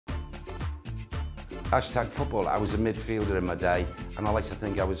Hashtag football. I was a midfielder in my day, and I like to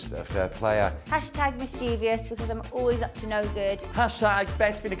think I was a fair player. Hashtag mischievous, because I'm always up to no good. Hashtag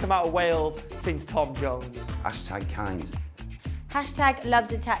best thing to come out of Wales since Tom Jones. Hashtag kind. Hashtag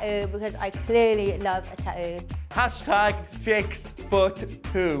loves a tattoo, because I clearly love a tattoo. Hashtag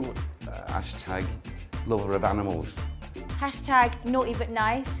 6'2". Hashtag lover of animals. Hashtag naughty but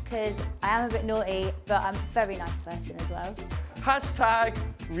nice, because I am a bit naughty, but I'm a very nice person as well. Hashtag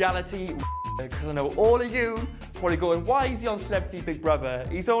reality, because I know all of you probably going, why is he on Celebrity Big Brother?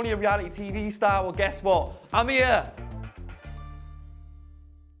 He's only a reality TV star. Well, guess what? I'm here.